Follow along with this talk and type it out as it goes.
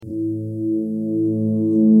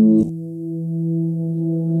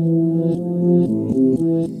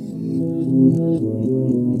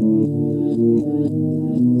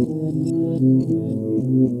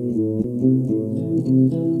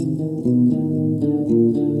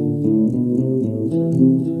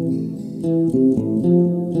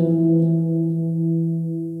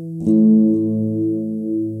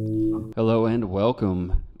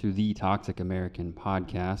welcome to the Toxic American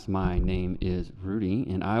Podcast. My name is Rudy,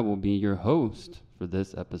 and I will be your host for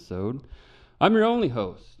this episode. I'm your only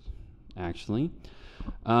host, actually.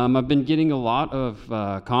 I've been getting a lot of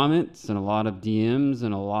comments and a lot of DMs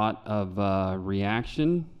and a lot of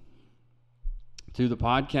reaction to the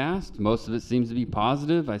podcast. Most of it seems to be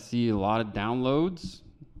positive. I see a lot of downloads.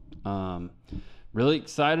 Really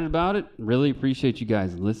excited about it. Really appreciate you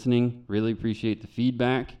guys listening. Really appreciate the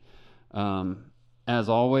feedback. As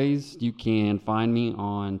always, you can find me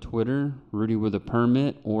on Twitter, Rudy with a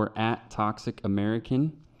permit, or at Toxic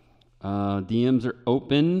American. DMs are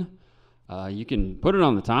open. You can put it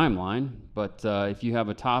on the timeline, but if you have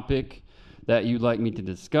a topic that you'd like me to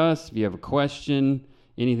discuss, if you have a question,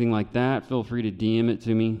 anything like that, feel free to DM it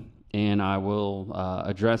to me, and I will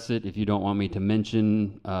address it. If you don't want me to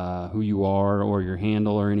mention who you are or your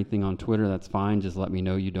handle or anything on Twitter, that's fine. Just let me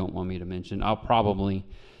know you don't want me to mention. I'll probably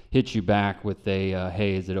hit you back with a,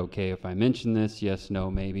 hey, is it okay if I mention this? Yes,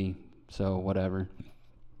 no, maybe. So whatever.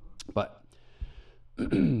 But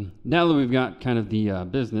now that we've got kind of the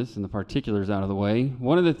business and the particulars out of the way,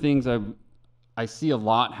 one of the things I see a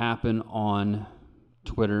lot happen on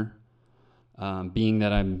Twitter, being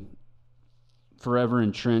that I'm forever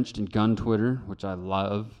entrenched in gun Twitter, which I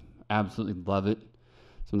love, absolutely love it.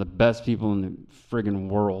 Some of the best people in the friggin'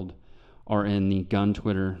 world are in the gun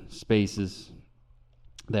Twitter spaces,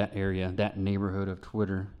 that area, that neighborhood of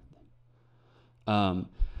Twitter. I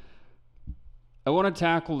want to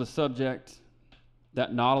tackle the subject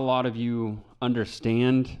that not a lot of you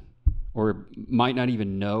understand or might not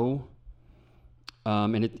even know.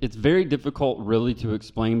 And it's very difficult really to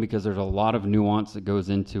explain because there's a lot of nuance that goes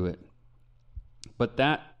into it. But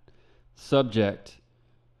that subject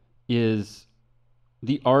is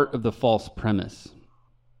the art of the false premise.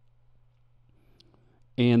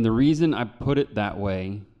 And the reason I put it that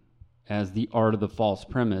way, as the art of the false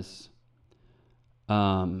premise,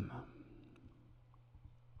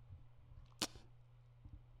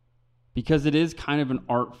 because it is kind of an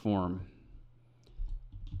art form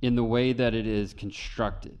in the way that it is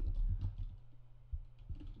constructed.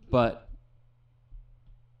 But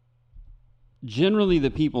generally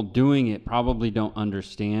the people doing it probably don't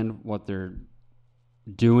understand what they're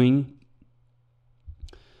doing.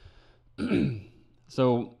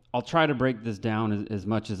 So I'll try to break this down as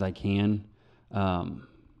much as I can.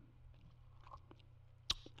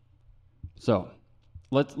 So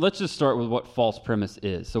let's just start with what false premise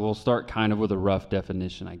is. So we'll start kind of with a rough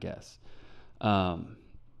definition, I guess.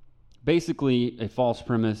 Basically, a false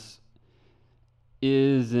premise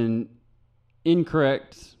is an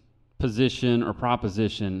incorrect position or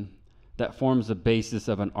proposition that forms the basis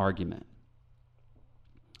of an argument.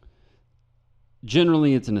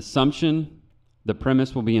 Generally, it's an assumption. The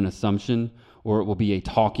premise will be an assumption, or it will be a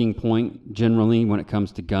talking point, generally, when it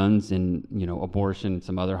comes to guns and, abortion and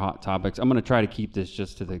some other hot topics. I'm going to try to keep this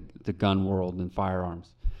just to the gun world and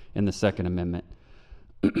firearms and the Second Amendment.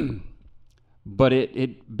 But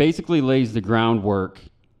it basically lays the groundwork.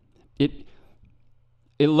 It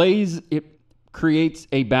creates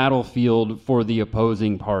a battlefield for the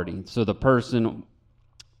opposing party. So the person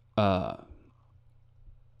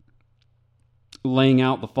laying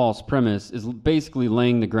out the false premise is basically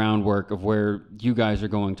laying the groundwork of where you guys are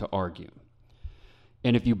going to argue.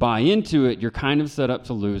 And if you buy into it, you're kind of set up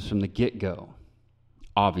to lose from the get-go.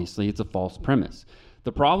 Obviously, it's a false premise.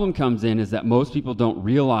 The problem comes in is that most people don't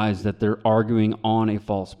realize that they're arguing on a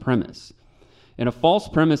false premise. And a false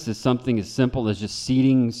premise is something as simple as just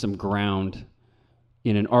ceding some ground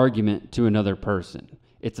in an argument to another person.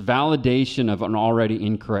 It's validation of an already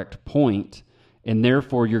incorrect point, and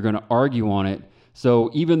therefore you're going to argue on it.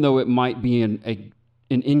 So even though it might be an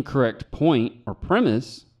incorrect point or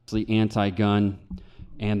premise, anti-gun,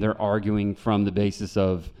 and they're arguing from the basis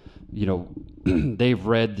of, they've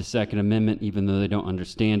read the Second Amendment even though they don't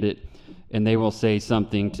understand it, and they will say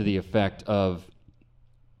something to the effect of,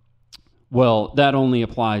 well, that only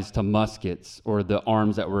applies to muskets or the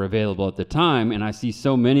arms that were available at the time. And I see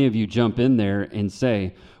so many of you jump in there and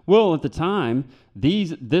say, well, at the time,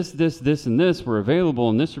 this, and this were available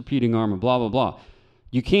in this repeating arm and blah, blah, blah.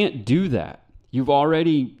 You can't do that. You've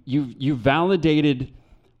validated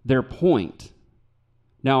their point.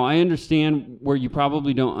 Now, I understand where you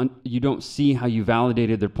probably don't see how you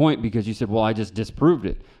validated their point because you said, well, I just disproved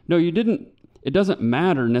it. No, you didn't. It doesn't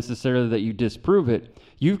matter necessarily that you disprove it.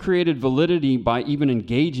 You've created validity by even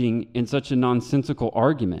engaging in such a nonsensical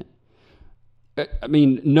argument. I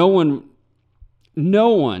mean, no one,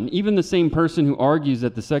 even the same person who argues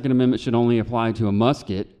that the Second Amendment should only apply to a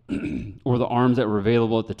musket or the arms that were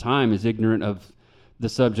available at the time, is ignorant of the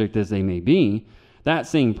subject as they may be. that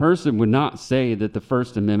same person would not say that the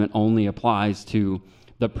First Amendment only applies to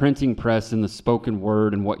the printing press and the spoken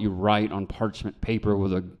word and what you write on parchment paper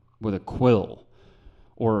with a quill,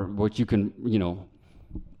 or what you can,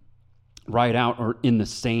 write out or in the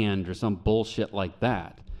sand or some bullshit like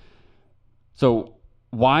that. So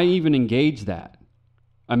why even engage that?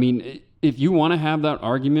 I mean, if you want to have that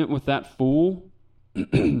argument with that fool,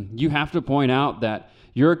 you have to point out that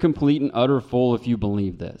you're a complete and utter fool if you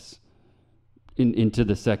believe this into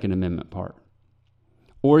the Second Amendment part.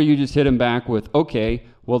 Or you just hit him back with, okay,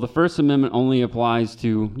 well, the First Amendment only applies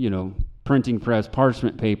to, printing press,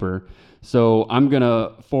 parchment paper. So I'm going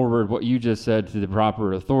to forward what you just said to the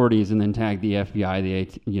proper authorities and then tag the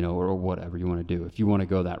FBI, or whatever you want to do if you want to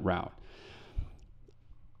go that route.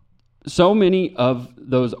 So many of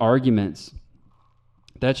those arguments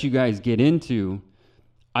that you guys get into,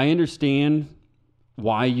 I understand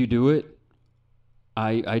why you do it.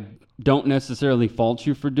 I don't necessarily fault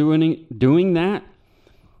you for doing that,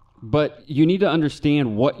 but you need to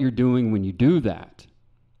understand what you're doing when you do that,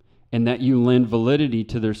 and that you lend validity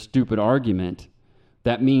to their stupid argument.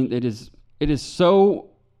 That means it is so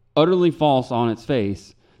utterly false on its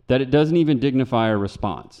face that it doesn't even dignify a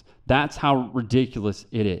response. That's how ridiculous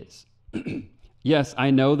it is. Yes,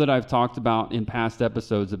 I know that I've talked about in past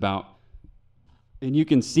episodes about, and you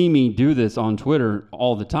can see me do this on Twitter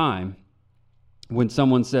all the time, when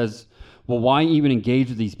someone says, well, why even engage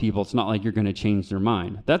with these people? It's not like you're going to change their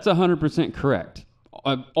mind. That's 100% correct.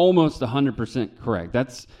 Almost 100% correct.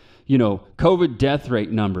 That's, COVID death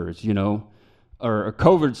rate numbers, or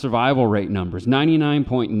COVID survival rate numbers,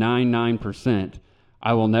 99.99%.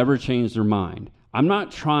 I will never change their mind. I'm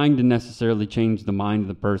not trying to necessarily change the mind of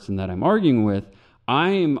the person that I'm arguing with.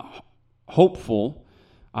 I'm hopeful.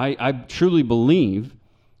 I truly believe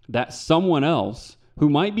that someone else who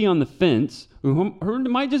might be on the fence, who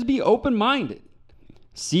might just be open-minded,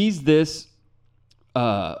 sees this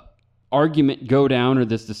argument go down, or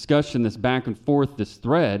this discussion, this back and forth, this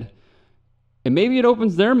thread, and maybe it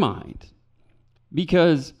opens their mind.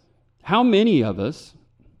 Because how many of us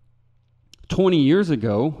 20 years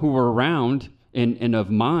ago who were around and of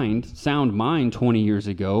mind, sound mind 20 years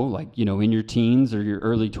ago, like, in your teens or your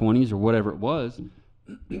early 20s or whatever it was,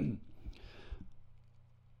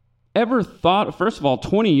 ever thought, first of all,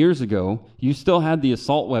 20 years ago, you still had the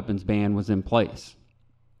assault weapons ban was in place.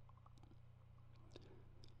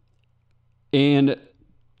 And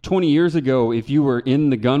 20 years ago, if you were in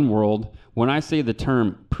the gun world, when I say the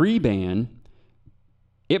term pre-ban,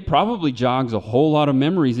 it probably jogs a whole lot of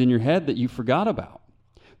memories in your head that you forgot about.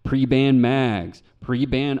 Pre-ban mags,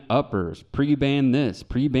 pre-ban uppers, pre-ban this,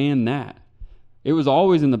 pre-ban that. It was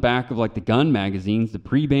always in the back of like the gun magazines, the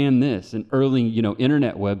pre-ban this, and early,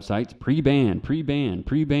 internet websites, pre-ban, pre-ban,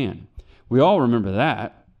 pre-ban. We all remember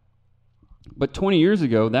that. But 20 years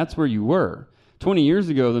ago, that's where you were. 20 years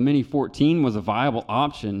ago, the Mini 14 was a viable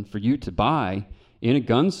option for you to buy in a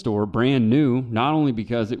gun store, brand new, not only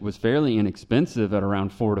because it was fairly inexpensive at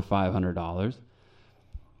around $400 to $500,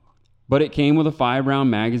 but it came with a 5-round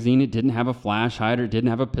magazine. It didn't have a flash hider. It didn't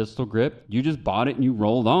have a pistol grip. You just bought it and you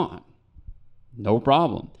rolled on. No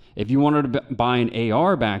problem. If you wanted to buy an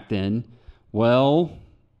AR back then, well,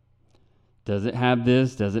 does it have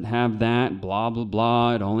this? Does it have that? Blah, blah,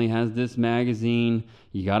 blah. It only has this magazine.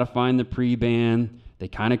 You got to find the pre-ban. They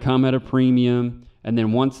kind of come at a premium. And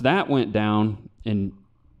then once that went down, and,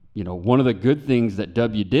 one of the good things that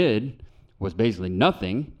W did was basically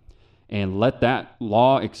nothing and let that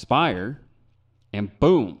law expire, and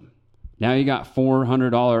boom, now you got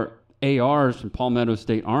 $400 ARs from Palmetto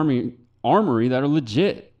State Armory that are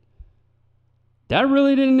legit. That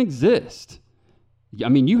really didn't exist. I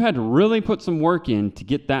mean, you had to really put some work in to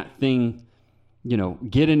get that thing,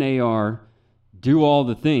 get an AR, do all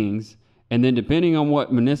the things, and then depending on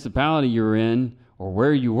what municipality you're in or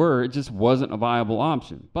where you were, it just wasn't a viable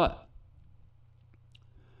option. But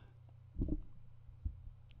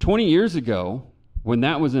 20 years ago, when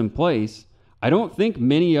that was in place, I don't think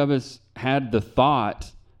many of us had the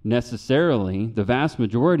thought necessarily, the vast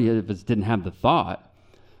majority of us didn't have the thought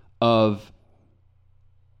of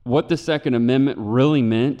what the Second Amendment really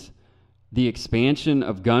meant, the expansion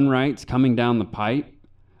of gun rights coming down the pipe.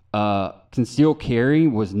 Concealed carry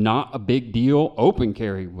was not a big deal. Open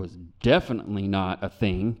carry was definitely not a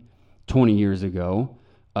thing 20 years ago.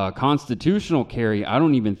 Constitutional carry, I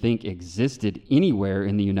don't even think existed anywhere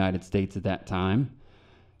in the United States at that time.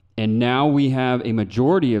 And now we have a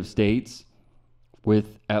majority of states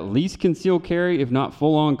with at least concealed carry, if not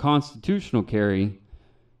full-on constitutional carry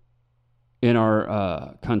in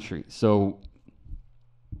our country. So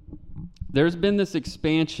there's been this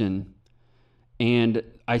expansion, and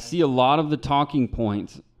I see a lot of the talking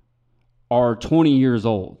points are 20 years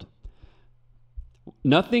old.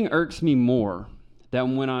 Nothing irks me more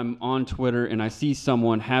than when I'm on Twitter and I see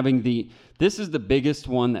someone having this is the biggest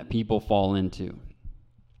one that people fall into.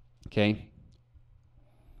 Okay?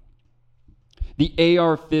 The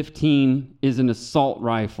AR-15 is an assault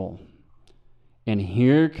rifle. And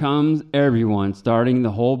here comes everyone starting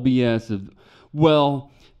the whole BS of, well,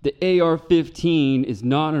 the AR-15 is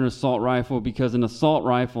not an assault rifle because an assault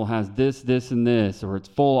rifle has this, this, and this, or it's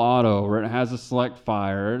full auto, or it has a select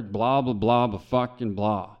fire, blah, blah, blah, blah, fucking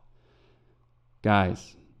blah.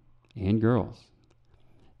 Guys and girls,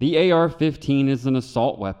 the AR-15 is an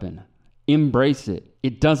assault weapon. Embrace it.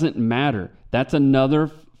 It doesn't matter. That's another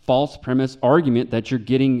false premise argument that you're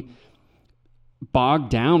getting bogged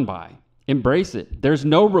down by. Embrace it. There's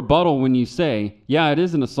no rebuttal when you say, yeah, it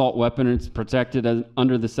is an assault weapon and it's protected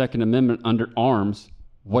under the Second Amendment under arms.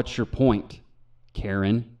 What's your point,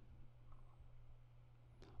 Karen?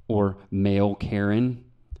 Or male Karen?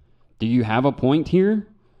 Do you have a point here?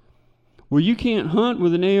 Well, you can't hunt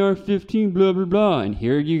with an AR-15, blah, blah, blah. And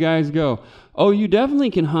here you guys go. Oh, you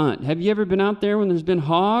definitely can hunt. Have you ever been out there when there's been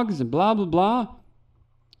hogs and blah, blah, blah?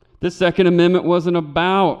 The Second Amendment wasn't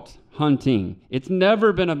about hunting. It's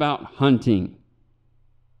never been about hunting.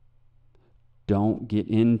 Don't get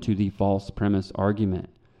into the false premise argument.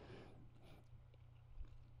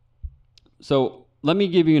 So let me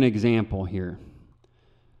give you an example here.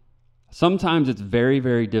 Sometimes it's very,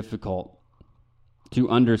 very difficult to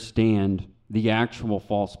understand the actual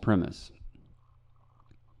false premise.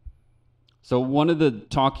 So one of the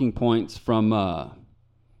talking points from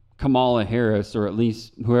Kamala Harris, or at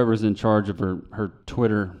least whoever's in charge of her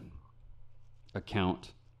Twitter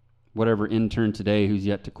account, whatever intern today who's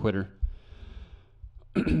yet to quit her,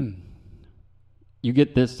 you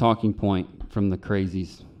get this talking point from the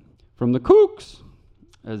crazies, from the kooks,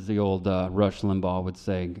 as the old Rush Limbaugh would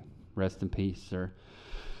say. Rest in peace, sir.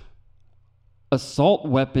 Assault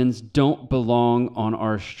weapons don't belong on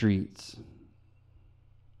our streets.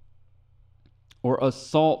 Or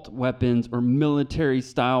assault weapons or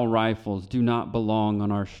military-style rifles do not belong on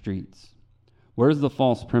our streets. Where's the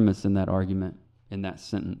false premise in that argument, in that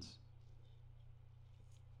sentence?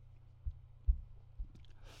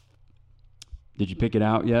 Did you pick it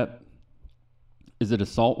out yet? Is it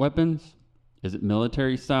assault weapons? Is it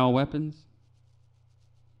military-style weapons?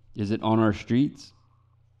 Is it on our streets?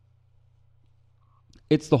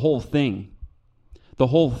 It's the whole thing. The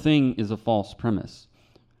whole thing is a false premise.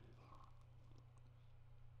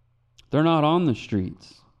 They're not on the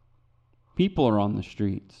streets. People are on the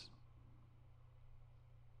streets.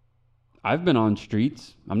 I've been on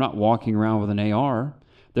streets. I'm not walking around with an AR.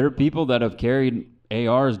 There are people that have carried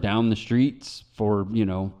ARs down the streets for,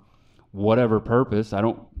 whatever purpose. I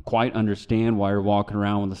don't quite understand why you're walking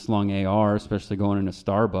around with a slung AR, especially going into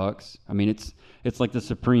Starbucks. I mean, it's like the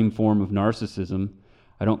supreme form of narcissism.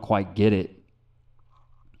 I don't quite get it.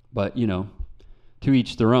 But, to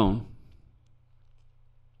each their own.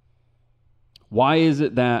 Why is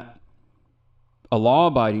it that a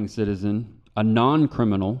law-abiding citizen, a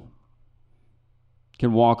non-criminal,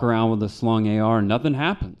 can walk around with a slung AR and nothing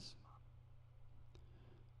happens?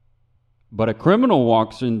 But a criminal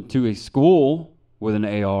walks into a school with an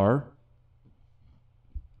AR,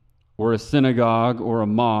 or a synagogue, or a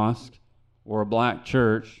mosque, or a black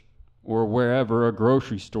church, or wherever, a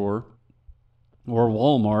grocery store, or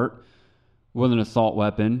Walmart, with an assault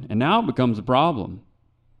weapon, and now it becomes a problem.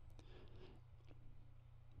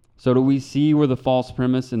 So do we see where the false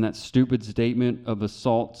premise in that stupid statement of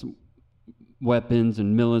assault weapons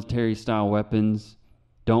and military-style weapons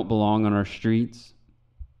don't belong on our streets?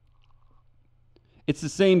 It's the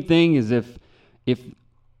same thing as if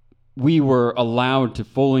we were allowed to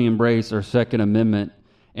fully embrace our Second Amendment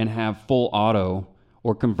and have full auto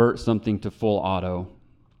or convert something to full auto.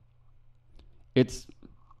 It's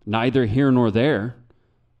neither here nor there,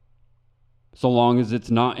 so long as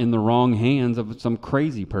it's not in the wrong hands of some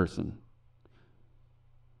crazy person.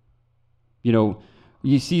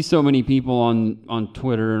 You see so many people on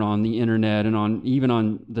Twitter and on the internet and even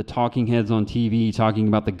on the talking heads on TV talking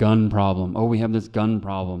about the gun problem. Oh, we have this gun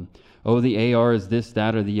problem. Oh, the AR is this,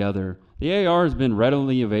 that, or the other. The AR has been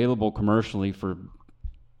readily available commercially for,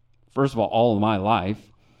 first of all of my life.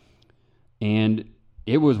 And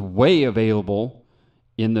it was way available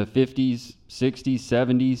in the 50s, 60s,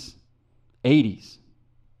 70s, 80s,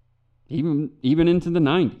 even into the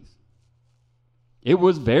 90s. It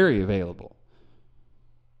was very available.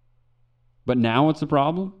 But now it's a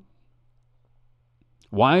problem?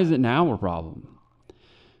 Why is it now a problem?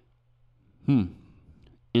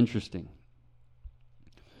 Interesting.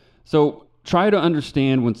 So try to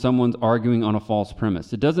understand when someone's arguing on a false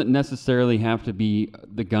premise. It doesn't necessarily have to be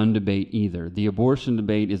the gun debate either. The abortion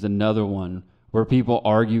debate is another one where people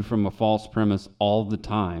argue from a false premise all the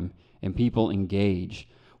time, and people engage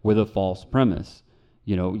with a false premise.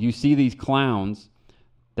 You know, you see these clowns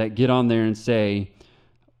that get on there and say,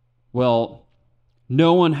 well,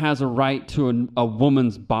 no one has a right to a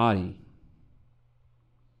woman's body.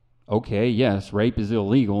 Okay, yes, rape is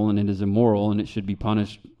illegal and it is immoral and it should be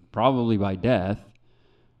punished probably by death.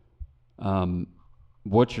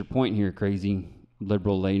 What's your point here, crazy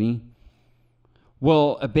liberal lady?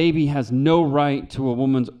 Well, a baby has no right to a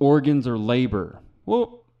woman's organs or labor.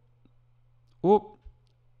 Well,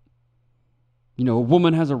 you know, a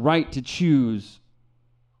woman has a right to choose.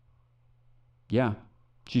 Yeah,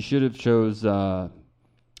 she should have chose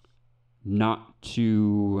not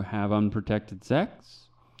to have unprotected sex.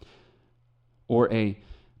 Or a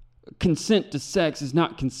consent to sex is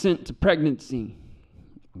not consent to pregnancy.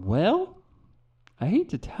 Well, I hate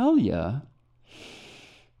to tell you,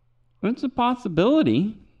 it's a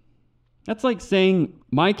possibility. That's like saying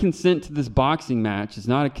my consent to this boxing match is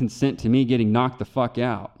not a consent to me getting knocked the fuck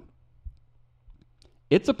out.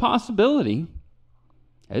 It's a possibility.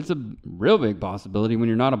 It's a real big possibility when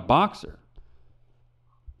you're not a boxer.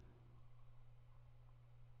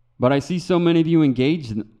 But I see so many of you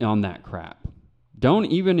engage on that crap. Don't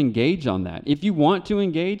even engage on that. If you want to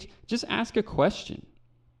engage, just ask a question.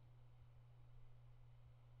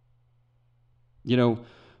 You know,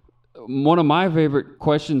 one of my favorite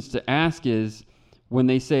questions to ask is when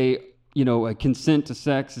they say, you know, a consent to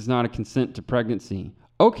sex is not a consent to pregnancy.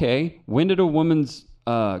 Okay, when did a woman's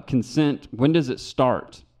consent, when does it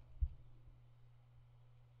start?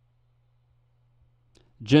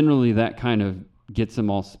 Generally, that kind of gets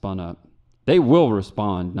them all spun up. They will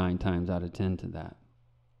respond 9 times out of 10 to that.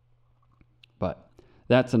 But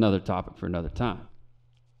that's another topic for another time.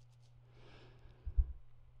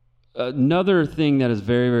 Another thing that is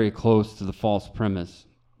very, very close to the false premise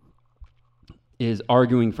is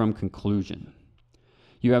arguing from conclusion.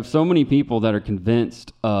 You have so many people that are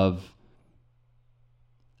convinced of,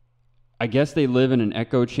 I guess they live in an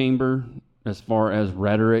echo chamber as far as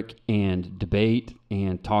rhetoric and debate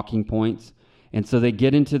and talking points. And so they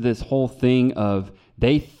get into this whole thing of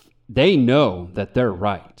they know that they're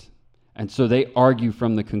right. And so they argue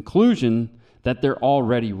from the conclusion that they're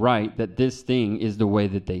already right, that this thing is the way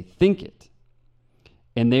that they think it.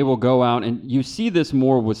 And they will go out, and you see this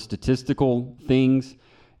more with statistical things,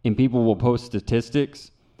 and people will post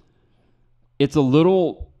statistics. It's a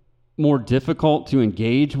little more difficult to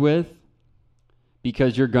engage with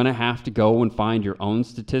because you're going to have to go and find your own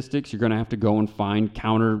statistics. You're going to have to go and find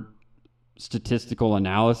counter statistical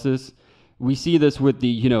analysis. We see this with the,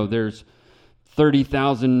 you know, there's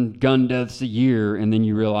 30,000 gun deaths a year, and then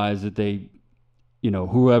you realize that they, you know,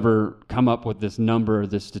 whoever come up with this number,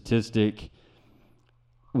 this statistic,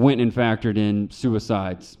 went and factored in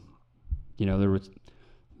suicides. You know, there was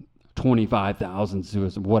 25,000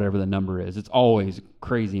 suicides, whatever the number is. It's always a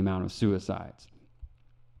crazy amount of suicides.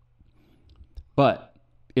 But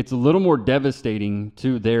it's a little more devastating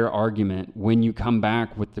to their argument when you come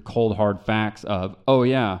back with the cold hard facts of, oh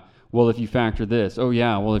yeah, well if you factor this, oh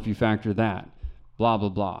yeah, well if you factor that, blah, blah,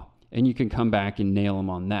 blah. And you can come back and nail them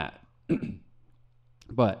on that.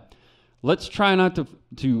 But let's try not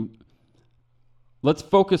to let's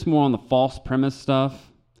focus more on the false premise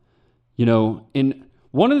stuff. You know, and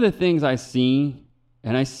one of the things I see,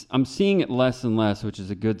 and I'm seeing it less and less, which is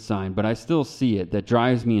a good sign, but I still see it, that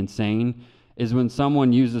drives me insane, is when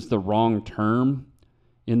someone uses the wrong term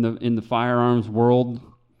in the firearms world,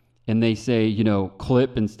 and they say, you know,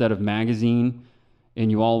 clip instead of magazine,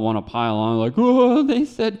 and you all want to pile on like, oh, they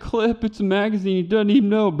said clip, it's a magazine, he doesn't even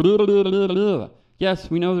know, blah, blah, blah, blah.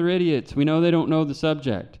 Yes, we know they're idiots. We know they don't know the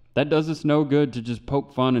subject. That does us no good to just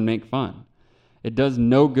poke fun and make fun. It does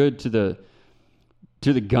no good to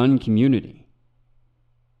the gun community.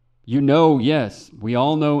 You know, yes, we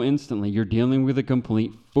all know instantly you're dealing with a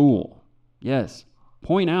complete fool. Yes,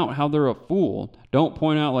 point out how they're a fool. Don't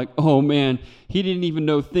point out like, oh man, he didn't even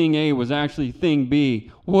know thing A was actually thing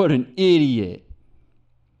B. What an idiot.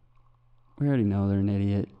 We already know they're an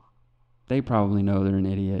idiot. They probably know they're an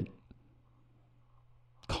idiot.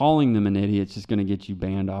 Calling them an idiot is just going to get you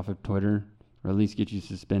banned off of Twitter, or at least get you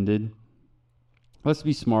suspended. Let's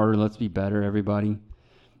be smarter. Let's be better, everybody.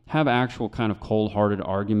 Have actual kind of cold-hearted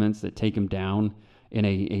arguments that take them down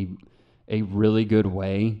in a really good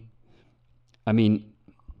way. I mean,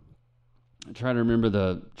 I try to remember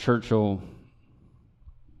the Churchill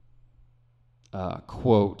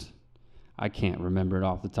quote. I can't remember it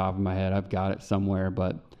off the top of my head. I've got it somewhere,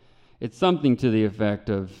 but it's something to the effect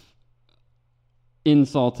of,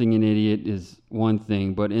 insulting an idiot is one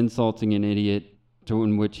thing, but insulting an idiot to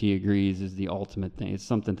in which he agrees is the ultimate thing. It's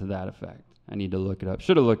something to that effect. I need to look it up.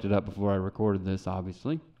 Should have looked it up before I recorded this,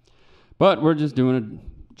 obviously. But we're just doing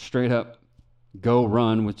a straight up go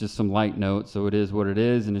run with just some light notes. So it is what it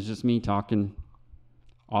is. And it's just me talking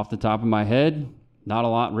off the top of my head. Not a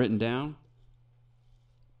lot written down.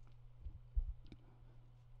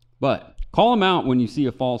 But call them out when you see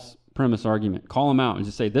a false premise argument. Call them out and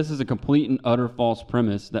just say, this is a complete and utter false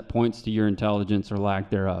premise that points to your intelligence or lack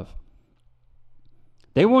thereof.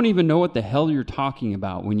 They won't even know what the hell you're talking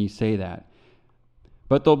about when you say that.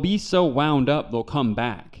 But they'll be so wound up, they'll come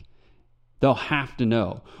back. They'll have to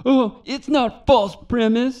know, oh, it's not false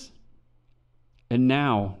premise. And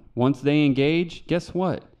now, once they engage, guess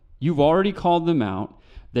what? You've already called them out.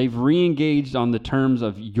 They've re-engaged on the terms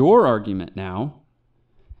of your argument now.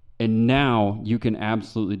 And now you can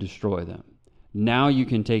absolutely destroy them. Now you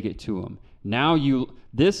can take it to them.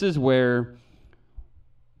 This is where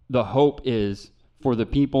the hope is for the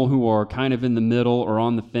people who are kind of in the middle or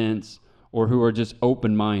on the fence or who are just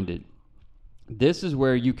open-minded. This is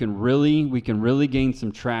where we can really gain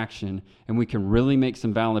some traction, and we can really make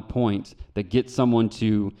some valid points that get someone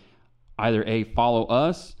to either follow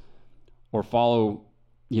us or follow,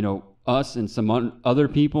 us and some other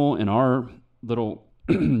people in our little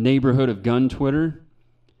neighborhood of gun Twitter,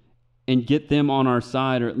 and get them on our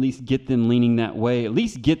side, or at least get them leaning that way, at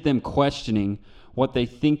least get them questioning what they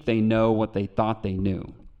think they know, what they thought they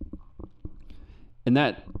knew. And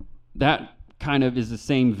that kind of is the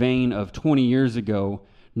same vein of 20 years ago,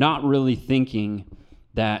 not really thinking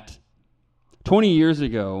that 20 years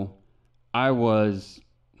ago, I was,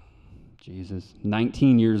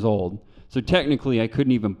 19 years old. So technically, I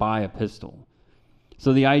couldn't even buy a pistol.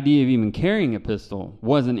 So the idea of even carrying a pistol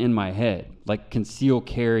wasn't in my head, like conceal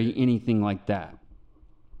carry, anything like that.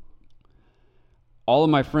 All of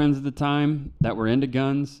my friends at the time that were into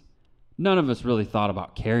guns, none of us really thought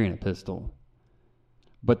about carrying a pistol.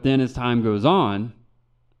 But then as time goes on,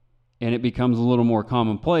 and it becomes a little more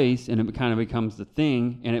commonplace, and it kind of becomes the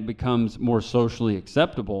thing, and it becomes more socially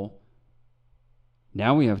acceptable,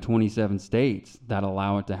 now we have 27 states that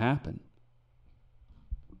allow it to happen.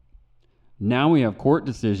 Now we have court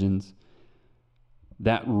decisions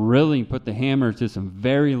that really put the hammer to some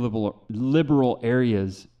very liberal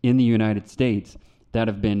areas in the United States that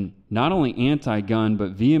have been not only anti-gun,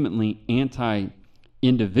 but vehemently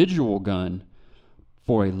anti-individual gun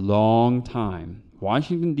for a long time.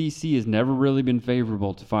 Washington, D.C. has never really been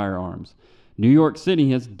favorable to firearms. New York City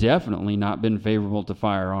has definitely not been favorable to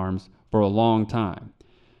firearms for a long time.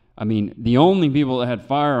 I mean, the only people that had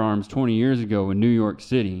firearms 20 years ago in New York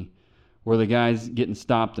City were the guys getting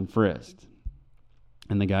stopped and frisked,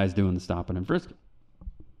 and the guys doing the stopping and frisking.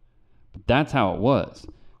 But that's how it was.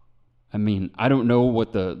 I mean, I don't know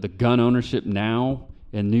what the gun ownership now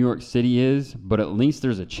in New York City is, but at least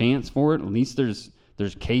there's a chance for it. At least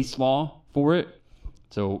there's case law for it.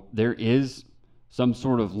 So there is some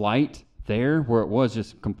sort of light there where it was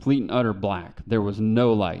just complete and utter black. There was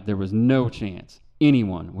no light. There was no chance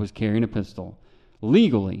anyone was carrying a pistol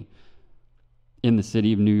legally in the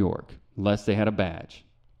city of New York, unless they had a badge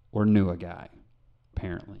or knew a guy,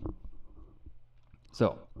 apparently.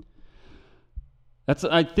 So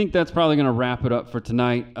I think that's probably going to wrap it up for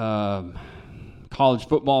tonight. College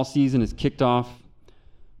football season is kicked off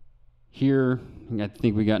here. I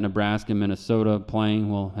think we got Nebraska and Minnesota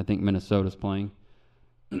playing. Well, I think Minnesota's playing.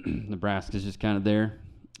 Nebraska's just kind of there.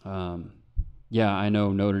 Yeah, I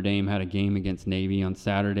know Notre Dame had a game against Navy on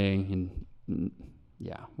Saturday, and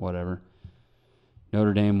whatever.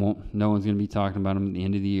 Notre Dame no one's going to be talking about them at the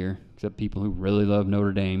end of the year, except people who really love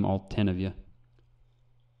Notre Dame, all 10 of you.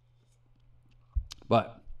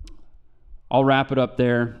 But I'll wrap it up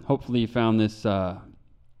there. Hopefully you found this kind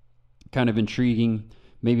of intriguing.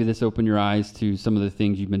 Maybe this opened your eyes to some of the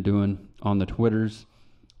things you've been doing on the Twitters,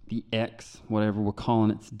 the X, whatever we're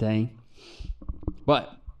calling it today.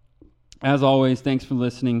 But as always, thanks for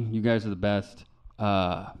listening. You guys are the best.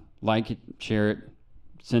 Like it, share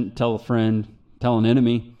it, tell a friend, tell an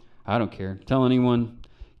enemy. I don't care. Tell anyone.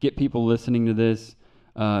 Get people listening to this.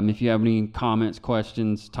 If you have any comments,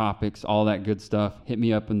 questions, topics, all that good stuff, hit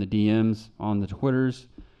me up in the DMs on the Twitters.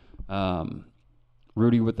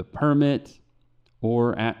 Rudy with the Permit,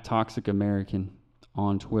 or at Toxic American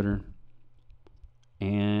on Twitter.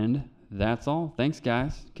 And that's all. Thanks,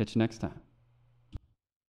 guys. Catch you next time.